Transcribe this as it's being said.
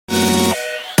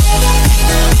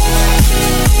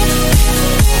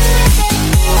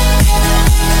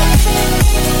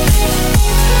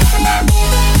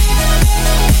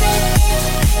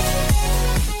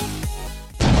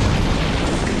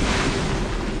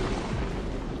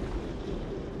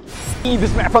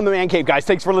This is Matt from the Man Cave, guys.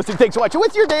 Thanks for listening. Thanks for watching.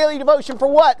 With your daily devotion for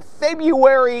what?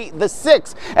 February the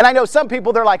 6th. And I know some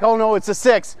people, they're like, oh no, it's the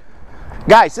 6th.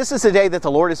 Guys, this is a day that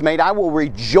the Lord has made. I will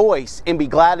rejoice and be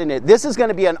glad in it. This is going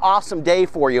to be an awesome day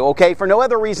for you, okay? For no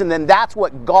other reason than that's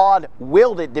what God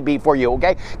willed it to be for you,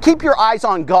 okay? Keep your eyes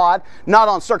on God, not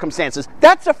on circumstances.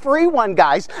 That's a free one,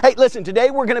 guys. Hey, listen, today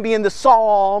we're going to be in the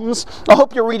Psalms. I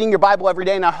hope you're reading your Bible every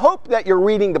day, and I hope that you're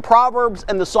reading the Proverbs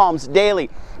and the Psalms daily.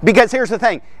 Because here's the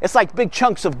thing, it's like big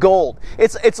chunks of gold.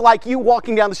 It's like you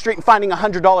walking down the street and finding a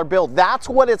 $100 bill. That's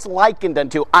what it's likened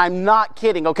unto. I'm not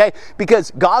kidding, okay?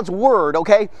 Because God's Word,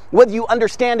 okay, whether you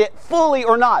understand it fully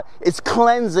or not, it's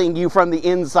cleansing you from the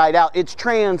inside out. It's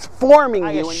transforming you.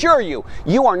 I assure you,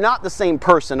 you are not the same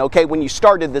person, okay, when you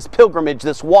started this pilgrimage,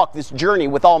 this walk, this journey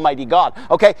with Almighty God,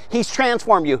 okay? He's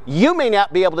transformed you. You may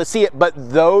not be able to see it, but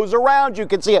those around you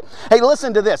can see it. Hey,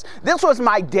 listen to this. This was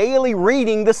my daily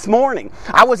reading this morning.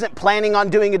 I wasn't planning on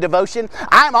doing a devotion.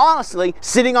 I'm honestly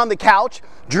sitting on the couch,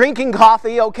 drinking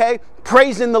coffee, okay,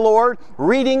 praising the Lord,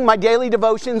 reading my daily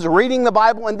devotions, reading the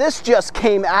Bible, and this just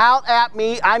came out at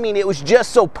me. I mean, it was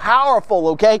just so powerful,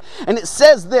 okay? And it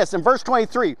says this in verse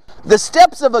 23, "The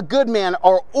steps of a good man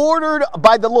are ordered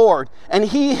by the Lord, and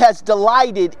he has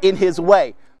delighted in his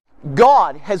way."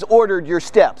 God has ordered your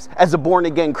steps as a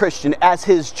born-again Christian, as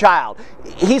His child.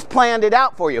 He's planned it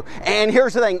out for you. And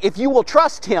here's the thing, if you will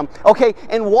trust Him, okay,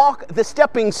 and walk the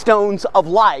stepping stones of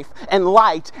life and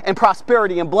light and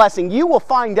prosperity and blessing, you will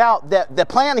find out that the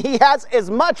plan He has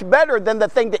is much better than the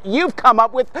thing that you've come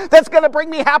up with that's going to bring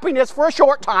me happiness for a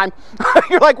short time.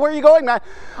 You're like, where are you going, man?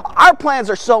 Our plans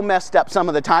are so messed up some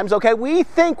of the times, okay? We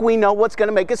think we know what's going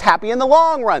to make us happy in the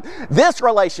long run. This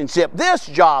relationship, this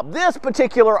job, this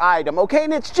particular item, okay?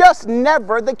 And it's just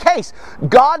never the case.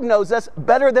 God knows us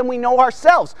better than we know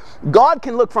ourselves. God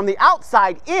can look from the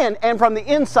outside in and from the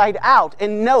inside out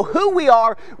and know who we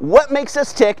are, what makes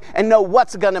us tick, and know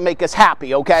what's going to make us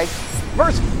happy, okay?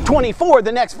 Verse 24,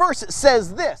 the next verse,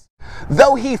 says this,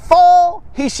 "Though he fall,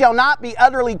 he shall not be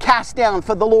utterly cast down,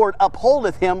 for the Lord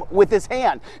upholdeth him with His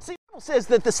hand." See, says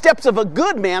that the steps of a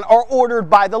good man are ordered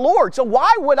by the Lord. So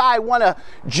why would I want to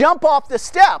jump off the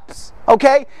steps,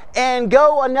 okay, and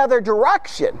go another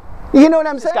direction? You know what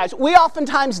I'm saying, guys? We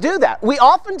oftentimes do that. We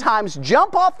oftentimes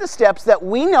jump off the steps that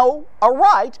we know are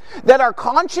right, that our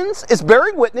conscience is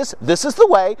bearing witness, this is the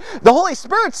way. The Holy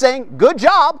Spirit's saying, good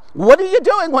job. What are you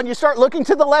doing when you start looking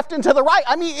to the left and to the right?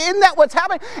 I mean, isn't that what's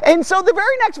happening? And so the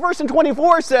very next verse in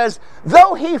 24 says,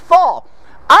 "Though he fall,"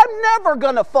 I'm never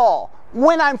going to fall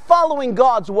when I'm following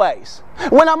God's ways.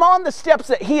 When I'm on the steps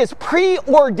that He has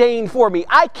preordained for me,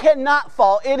 I cannot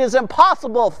fall. It is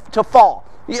impossible to fall.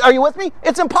 Are you with me?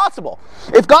 It's impossible.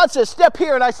 If God says step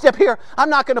here and I step here, I'm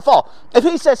not going to fall. If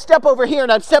He says step over here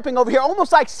and I'm stepping over here,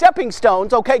 almost like stepping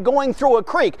stones, okay, going through a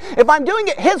creek. If I'm doing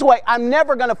it His way, I'm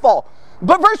never going to fall.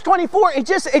 But verse 24, it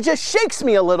just shakes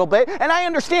me a little bit, and I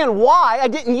understand why. I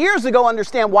didn't years ago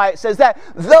understand why it says that.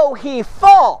 Though he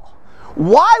fall.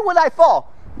 Why would I fall?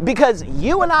 Because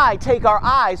you and I take our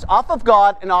eyes off of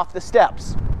God and off the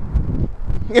steps.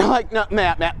 You're like, no,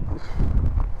 Matt.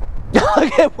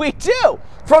 Okay, we do.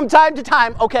 From time to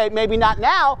time, okay, maybe not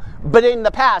now, but in the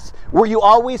past, were you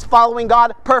always following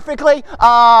God perfectly?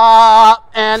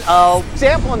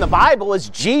 Example in the Bible is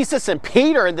Jesus and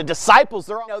Peter and the disciples.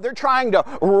 They're trying to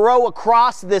row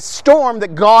across this storm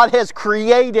that God has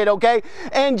created, okay?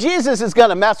 And Jesus is going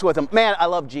to mess with them. Man, I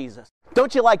love Jesus.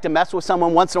 Don't you like to mess with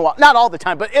someone once in a while? Not all the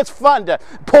time, but it's fun to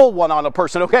pull one on a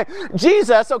person, okay?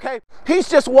 Jesus, okay, He's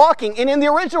just walking, and in the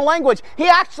original language, He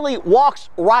actually walks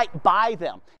right by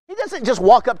them. He doesn't just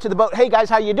walk up to the boat, hey guys,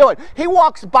 how you doing? He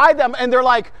walks by them, and they're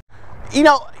like,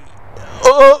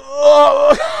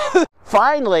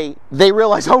 Finally, they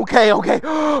realize, okay,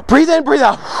 breathe in, breathe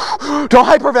out. Don't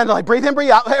hyperventilate, breathe in, breathe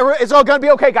out. It's all going to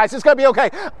be okay, guys, it's going to be okay.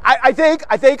 I think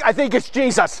it's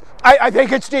Jesus. I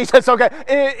think it's Jesus, okay.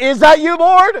 Is that you,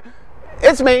 Lord?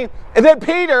 It's me. And then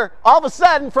Peter, all of a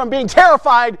sudden, from being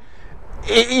terrified,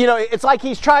 it's like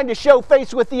he's trying to show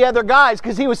face with the other guys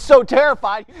because he was so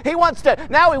terrified. He wants to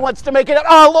make it up.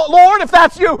 Oh, Lord, if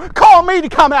that's you, call me to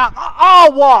come out.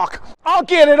 I'll walk. I'll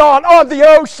get it on the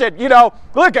ocean.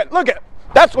 Look at.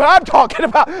 That's what I'm talking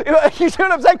about. You see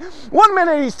what I'm saying? One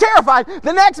minute he's terrified.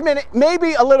 The next minute,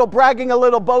 maybe a little bragging, a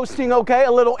little boasting, okay?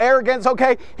 A little arrogance,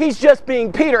 okay? He's just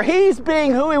being Peter. He's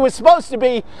being who he was supposed to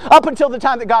be up until the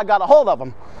time that God got a hold of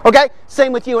him. Okay?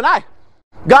 Same with you and I.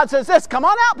 God says this, come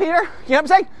on out, Peter. You know what I'm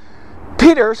saying?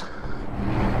 Peter's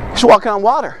walking on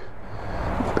water.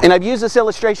 And I've used this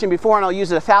illustration before, and I'll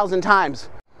use it 1,000 times.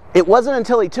 It wasn't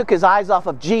until he took his eyes off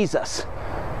of Jesus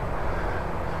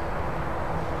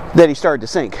that he started to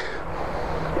sink.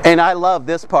 And I love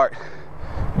this part.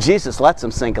 Jesus lets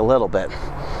him sink a little bit.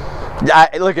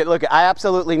 Look, I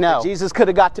absolutely know. Jesus could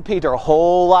have got to Peter a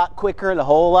whole lot quicker and a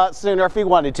whole lot sooner if he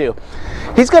wanted to.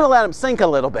 He's going to let him sink a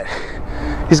little bit.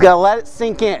 He's going to let it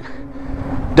sink in.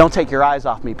 Don't take your eyes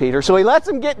off me, Peter. So he lets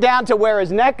him get down to where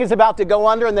his neck is about to go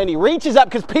under, and then he reaches up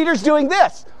because Peter's doing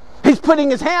this. He's putting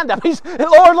his hand up. He's,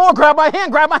 Lord, grab my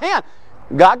hand, grab my hand.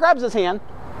 God grabs his hand.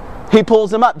 He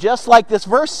pulls him up, just like this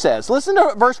verse says. Listen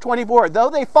to verse 24. Though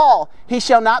they fall, he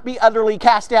shall not be utterly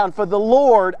cast down, for the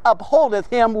Lord upholdeth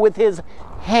him with his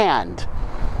hand.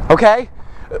 Okay?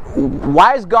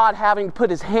 Why is God having to put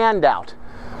his hand out?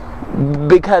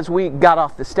 Because we got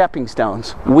off the stepping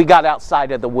stones. We got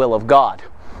outside of the will of God.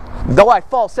 Though I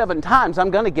fall 7 times,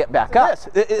 I'm going to get back up.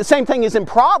 The same thing is in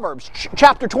Proverbs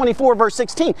chapter 24, verse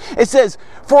 16. It says,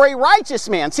 for a righteous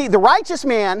man, see, the righteous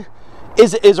man,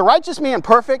 is a righteous man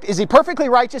perfect? Is he perfectly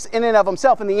righteous in and of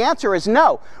himself? And the answer is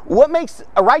no. What makes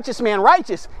a righteous man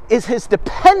righteous is his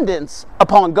dependence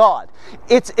upon God.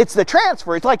 It's the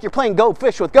transfer. It's like you're playing go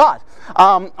fish with God.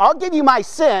 I'll give you my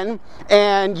sin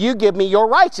and you give me your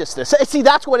righteousness. See,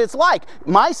 that's what it's like.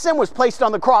 My sin was placed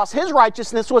on the cross. His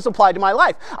righteousness was applied to my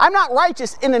life. I'm not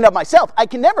righteous in and of myself. I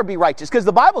can never be righteous because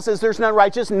the Bible says there's none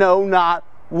righteous, no, not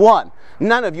one.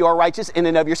 None of you are righteous in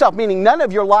and of yourself, meaning none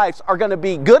of your lives are going to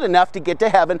be good enough to get to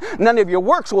heaven. None of your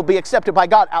works will be accepted by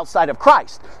God outside of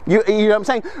Christ. You know what I'm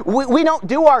saying? We don't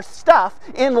do our stuff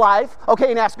in life,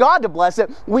 okay, and ask God to bless it.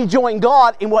 We join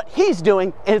God in what He's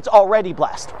doing, and it's already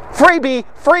blessed.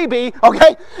 Freebie,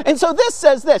 okay? And so this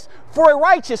says this, for a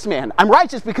righteous man, I'm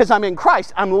righteous because I'm in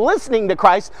Christ. I'm listening to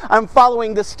Christ. I'm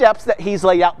following the steps that He's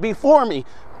laid out before me.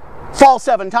 Fall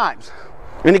 7 times.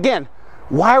 And again,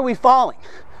 why are we falling?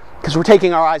 Because we're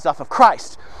taking our eyes off of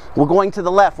Christ. We're going to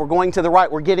the left. We're going to the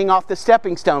right. We're getting off the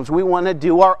stepping stones. We want to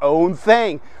do our own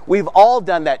thing. We've all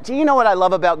done that. Do you know what I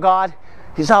love about God?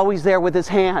 He's always there with His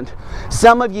hand.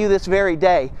 Some of you this very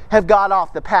day have got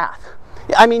off the path.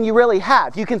 I mean, you really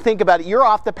have. You can think about it. You're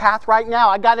off the path right now.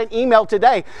 I got an email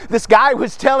today. This guy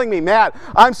was telling me, man,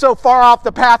 I'm so far off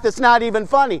the path, it's not even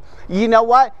funny. You know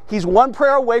what? He's one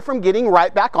prayer away from getting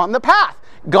right back on the path.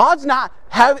 God's not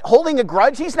holding a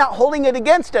grudge. He's not holding it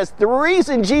against us. The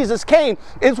reason Jesus came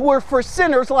is we're for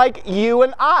sinners like you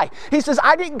and I. He says,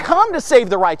 I didn't come to save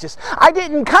the righteous. I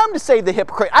didn't come to save the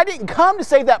hypocrite. I didn't come to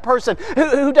save that person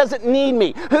who doesn't need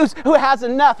me, who has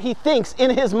enough, he thinks,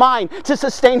 in his mind to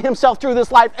sustain himself through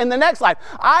this life and the next life.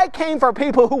 I came for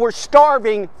people who were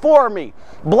starving for me.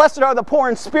 Blessed are the poor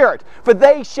in spirit, for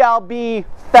they shall be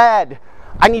fed.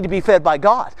 I need to be fed by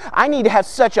God. I need to have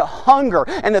such a hunger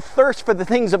and a thirst for the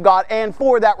things of God and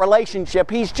for that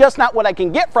relationship. He's just not what I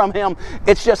can get from Him.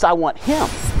 It's just I want Him.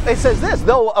 It says this,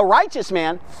 though a righteous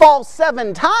man falls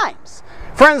 7 times.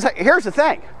 Friends, here's the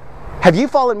thing. Have you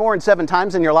fallen more than 7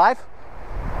 times in your life?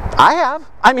 I have.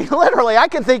 I mean, literally, I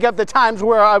can think of the times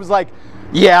where I was like,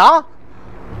 yeah.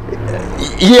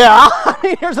 I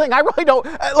mean, here's the thing. I really don't.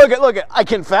 Look at. I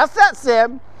confess that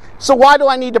sin. So why do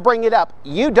I need to bring it up?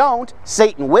 You don't.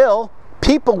 Satan will.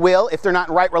 People will if they're not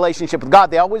in right relationship with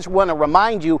God. They always want to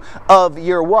remind you of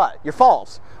your what? Your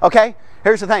falls. Okay?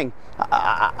 Here's the thing.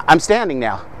 I'm standing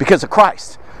now because of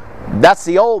Christ. That's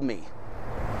the old me.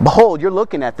 Behold, you're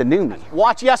looking at the new me.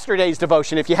 Watch yesterday's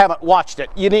devotion if you haven't watched it.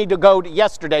 You need to go to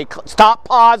yesterday. Stop,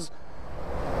 pause.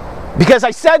 Because I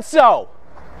said so.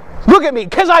 Look at me,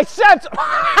 because I said so.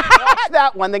 Watch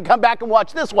that one, then come back and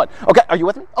watch this one. Okay, are you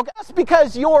with me? Okay, that's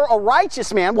because you're a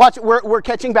righteous man. Watch, we're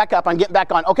catching back up. I'm getting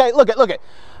back on. Okay, look at.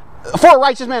 For a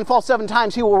righteous man falls 7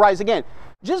 times, he will rise again.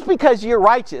 Just because you're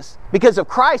righteous, because of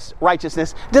Christ's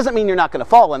righteousness, doesn't mean you're not going to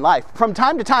fall in life. From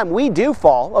time to time, we do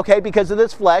fall, okay, because of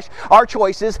this flesh, our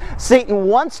choices. Satan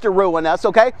wants to ruin us,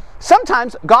 okay?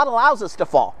 Sometimes God allows us to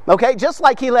fall, okay? Just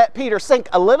like He let Peter sink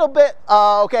a little bit,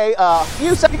 you got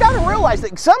to realize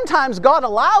that sometimes God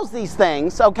allows these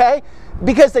things, okay,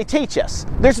 because they teach us.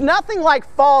 There's nothing like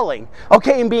falling,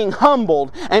 okay, and being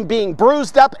humbled and being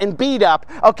bruised up and beat up,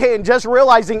 okay, and just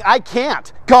realizing I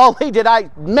can't. Golly, did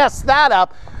I mess that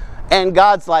up? And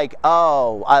God's like,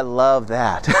 oh, I love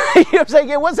that. You know what I'm saying?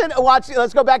 It wasn't,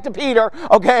 let's go back to Peter,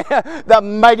 okay, the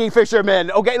mighty fisherman.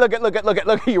 Okay, look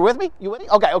at, you with me? You with me?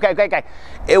 Okay.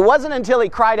 It wasn't until he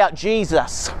cried out,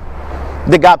 Jesus,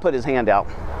 that God put His hand out.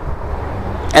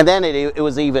 And then it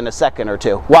was even a second or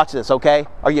two. Watch this, okay?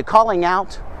 Are you calling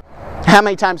out? How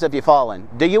many times have you fallen?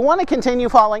 Do you want to continue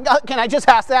falling? Can I just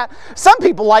ask that? Some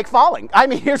people like falling. I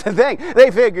mean, here's the thing.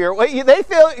 They figure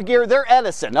they're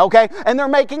Edison, okay? And they're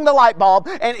making the light bulb.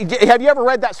 And have you ever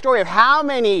read that story of how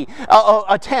many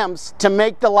attempts to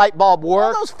make the light bulb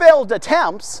work? All those failed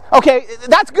attempts, okay,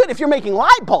 that's good if you're making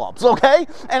light bulbs, okay?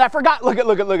 And I forgot, look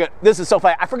at, this is so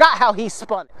funny. I forgot how he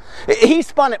spun it. He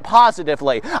spun it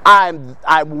positively. I'm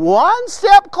one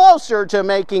step closer to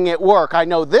making it work. I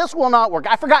know this will not work.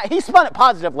 I forgot. He spun it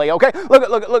positively, okay?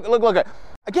 Look at.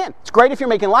 Again, it's great if you're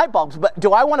making light bulbs, but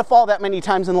do I want to fall that many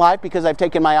times in life because I've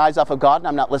taken my eyes off of God and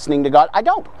I'm not listening to God? I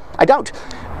don't.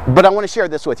 But I want to share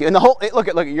this with you. And look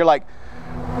at, you're like,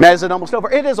 man, is it almost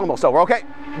over? It is almost over, okay?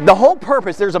 The whole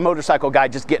purpose, there's a motorcycle guy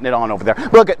just getting it on over there.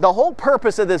 Look at the whole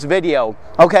purpose of this video,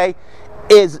 okay,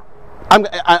 is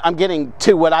I'm getting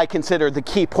to what I consider the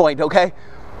key point, okay?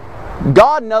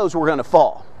 God knows we're going to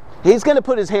fall. He's going to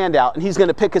put his hand out and he's going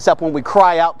to pick us up when we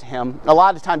cry out to him. A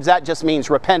lot of times that just means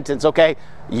repentance, okay?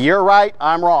 You're right,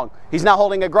 I'm wrong. He's not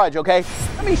holding a grudge, okay?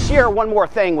 Let me share one more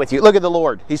thing with you. Look at the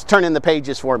Lord. He's turning the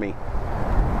pages for me.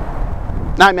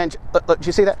 Now I mentioned, look, do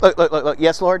you see that? Look.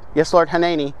 Yes, Lord. Yes, Lord.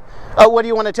 Hanani. Oh, what do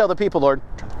you want to tell the people, Lord?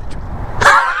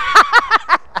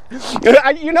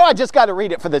 You know I just got to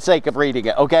read it for the sake of reading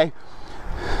it, okay?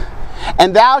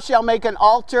 And thou shalt make an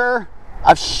altar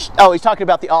of he's talking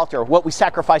about the altar, what we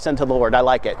sacrifice unto the Lord. I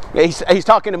like it. He's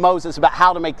talking to Moses about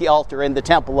how to make the altar in the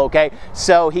temple, okay?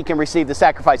 So he can receive the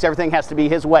sacrifice. Everything has to be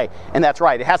his way. And that's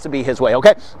right. It has to be his way,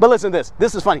 okay? But listen to this.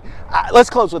 This is funny.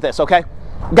 Let's close with this, okay?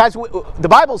 Guys, the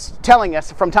Bible's telling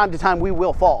us from time to time we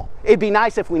will fall. It'd be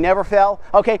nice if we never fell,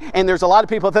 okay? And there's a lot of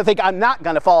people that think I'm not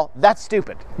going to fall. That's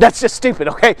stupid. That's just stupid,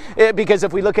 okay? Because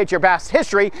if we look at your past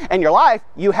history and your life,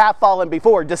 you have fallen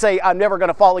before. To say I'm never going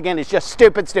to fall again is just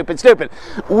stupid.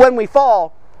 When we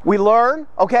fall, we learn,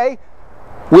 okay?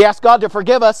 We ask God to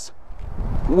forgive us.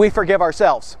 We forgive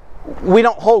ourselves. We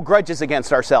don't hold grudges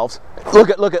against ourselves. Look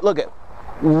at.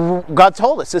 God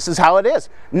told us this is how it is.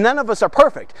 None of us are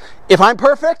perfect. If I'm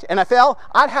perfect and I fail,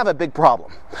 I'd have a big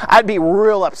problem. I'd be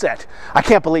real upset. I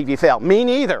can't believe you failed. Me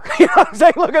neither. You know what I'm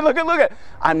saying? Look at.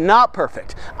 I'm not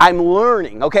perfect. I'm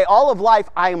learning. Okay, all of life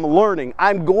I am learning.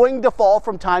 I'm going to fall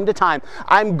from time to time.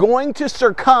 I'm going to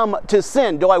succumb to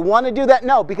sin. Do I want to do that?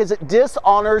 No, because it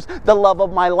dishonors the love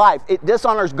of my life. It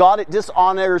dishonors God. It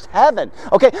dishonors heaven.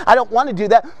 Okay, I don't want to do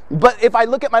that. But if I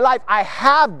look at my life, I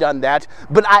have done that.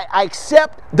 But I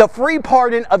accept the free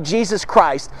pardon of Jesus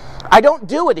Christ. I don't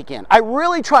do it again. I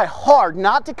really try hard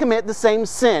not to commit the same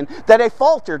sin that I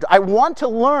faltered. I want to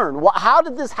learn. How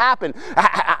did this happen?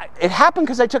 It happened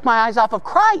because I took my eyes off of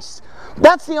Christ.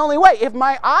 That's the only way. If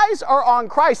my eyes are on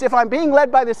Christ, if I'm being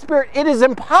led by the Spirit, it is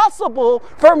impossible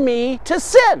for me to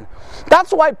sin.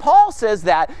 That's why Paul says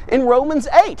that in Romans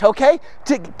 8, okay?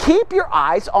 To keep your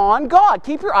eyes on God.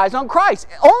 Keep your eyes on Christ.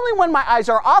 Only when my eyes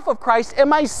are off of Christ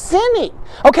am I sinning,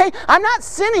 okay? I'm not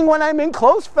sinning when I'm in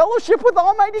close fellowship with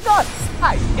Almighty God.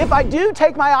 If I do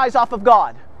take my eyes off of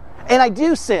God, and I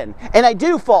do sin, and I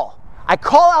do fall, I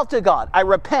call out to God, I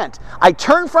repent, I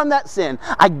turn from that sin,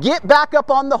 I get back up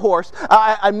on the horse,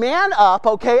 I man up,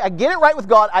 okay, I get it right with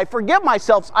God, I forgive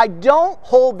myself, I don't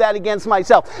hold that against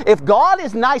myself. If God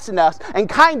is nice enough and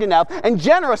kind enough and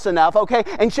generous enough, okay,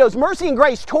 and shows mercy and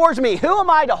grace towards me, who am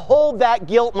I to hold that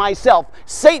guilt myself?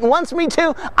 Satan wants me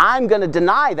to, I'm going to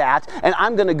deny that, and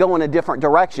I'm going to go in a different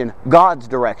direction, God's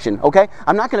direction, okay?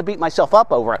 I'm not going to beat myself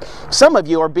up over it. Some of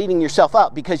you are beating yourself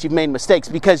up because you've made mistakes,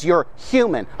 because you're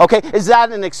human, okay? Is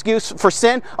that an excuse for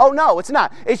sin? Oh no, it's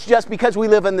not. It's just because we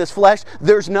live in this flesh.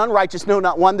 There's none righteous, no,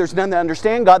 not one. There's none that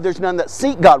understand God. There's none that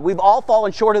seek God. We've all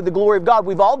fallen short of the glory of God.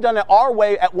 We've all done it our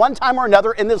way at one time or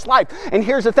another in this life. And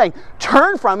here's the thing.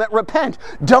 Turn from it. Repent.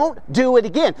 Don't do it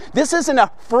again. This isn't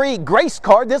a free grace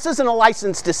card. This isn't a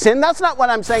license to sin. That's not what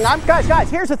I'm saying.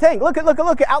 Guys, here's the thing. Look.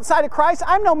 Outside of Christ,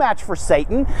 I'm no match for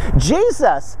Satan.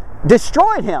 Jesus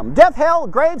destroyed him. Death, hell,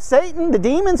 grave, Satan, the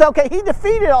demons, okay, he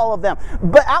defeated all of them.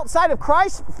 But outside of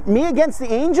Christ, me against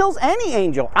the angels, any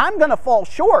angel, I'm going to fall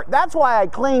short. That's why I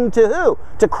cling to who?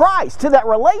 To Christ, to that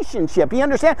relationship. You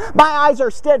understand? My eyes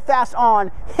are steadfast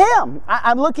on Him.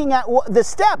 I'm looking at the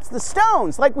steps, the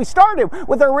stones, like we started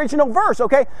with the original verse,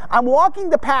 okay? I'm walking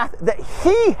the path that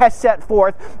He has set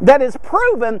forth, that is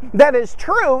proven, that is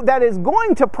true, that is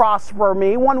going to prosper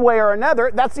me one way or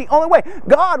another. That's the only way.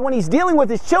 God, when He's dealing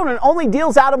with His children, and only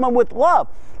deals out of them with love.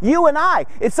 You and I,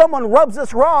 if someone rubs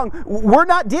us wrong, we're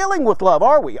not dealing with love,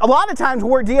 are we? A lot of times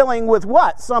we're dealing with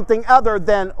what? Something other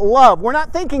than love. We're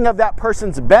not thinking of that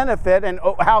person's benefit and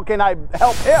how can I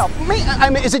help him? I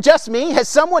mean, is it just me? Has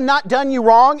someone not done you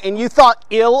wrong and you thought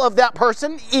ill of that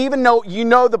person, even though you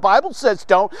know the Bible says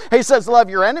don't? It says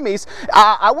love your enemies.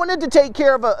 I wanted to take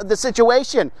care of the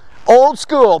situation. Old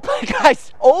school.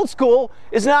 Guys, old school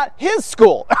is not his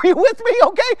school. Are you with me?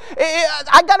 Okay?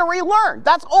 I got to relearn.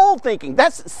 That's old thinking.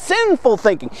 That's sinful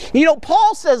thinking. You know,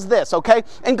 Paul says this, okay?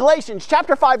 In Galatians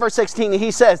chapter 5, verse 16, he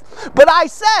says, "But I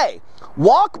say,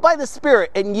 walk by the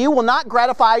Spirit, and you will not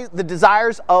gratify the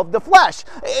desires of the flesh."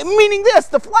 Meaning this,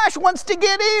 the flesh wants to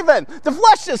get even. The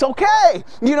flesh says, okay.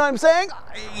 You know what I'm saying?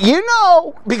 You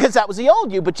know, because that was the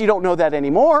old you, but you don't know that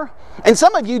anymore. And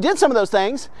some of you did some of those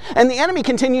things, and the enemy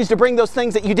continues to bring those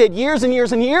things that you did years and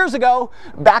years and years ago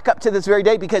back up to this very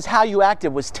day because how you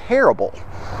acted was terrible.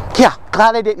 Yeah,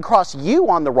 glad I didn't cross you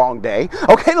on the wrong day.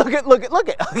 Okay, look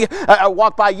at. I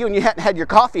walked by you and you hadn't had your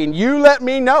coffee and you let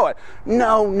me know it.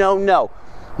 No.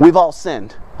 We've all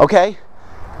sinned, okay?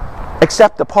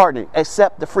 Accept the pardon,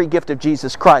 accept the free gift of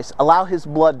Jesus Christ. Allow His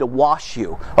blood to wash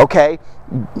you, okay?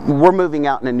 We're moving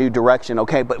out in a new direction,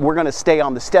 okay? But we're going to stay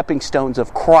on the stepping stones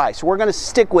of Christ. We're going to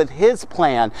stick with His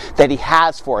plan that He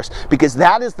has for us because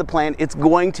that is the plan. It's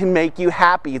going to make you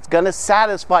happy. It's going to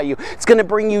satisfy you. It's going to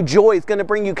bring you joy. It's going to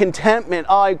bring you contentment.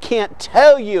 Oh, I can't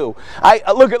tell you.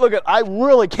 Look at. I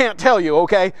really can't tell you,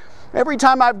 okay? Every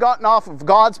time I've gotten off of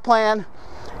God's plan,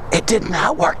 it did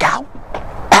not work out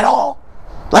at all.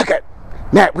 Look at.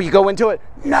 Matt, will you go into it?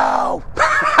 No.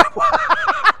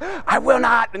 I will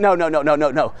not.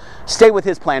 No. Stay with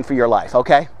His plan for your life,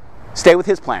 okay? Stay with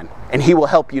His plan, and He will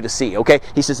help you to see, okay?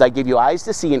 He says, I give you eyes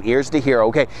to see and ears to hear,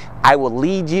 okay? I will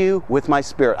lead you with my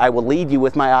Spirit. I will lead you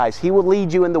with my eyes. He will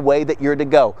lead you in the way that you're to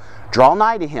go. Draw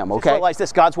nigh to Him, okay? Just realize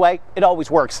this, God's way, it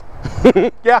always works.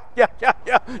 Yeah.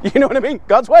 You know what I mean?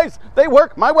 God's ways, they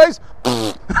work. My ways,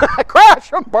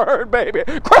 crash and burn, baby.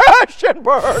 Crash and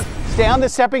burn. Stay on the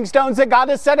stepping stones that God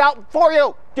has set out for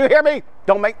you. Do you hear me?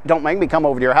 Don't make me come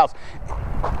over to your house.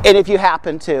 And if you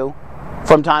happen to,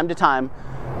 from time to time,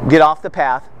 get off the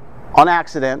path on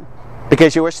accident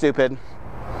because you were stupid,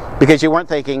 because you weren't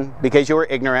thinking, because you were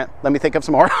ignorant. Let me think of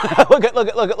some more. Look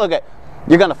at.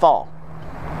 You're going to fall.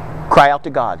 Cry out to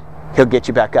God. He'll get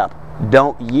you back up.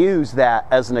 Don't use that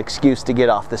as an excuse to get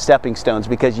off the stepping stones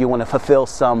because you want to fulfill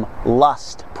some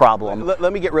lust problem.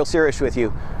 Let me get real serious with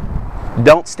you.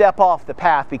 Don't step off the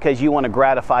path because you want to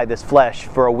gratify this flesh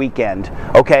for a weekend,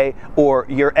 okay? Or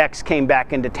your ex came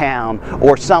back into town,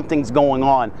 or something's going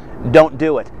on. Don't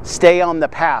do it. Stay on the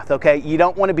path, okay? You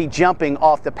don't want to be jumping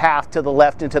off the path to the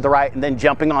left and to the right and then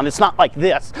jumping on. It's not like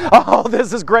this. Oh,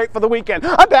 this is great for the weekend.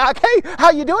 I'm back. Hey,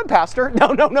 how you doing, Pastor?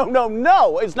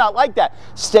 No. It's not like that.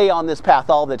 Stay on this path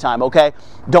all the time, okay?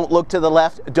 Don't look to the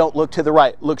left. Don't look to the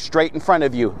right. Look straight in front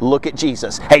of you. Look at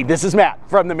Jesus. Hey, this is Matt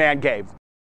from the Man Cave.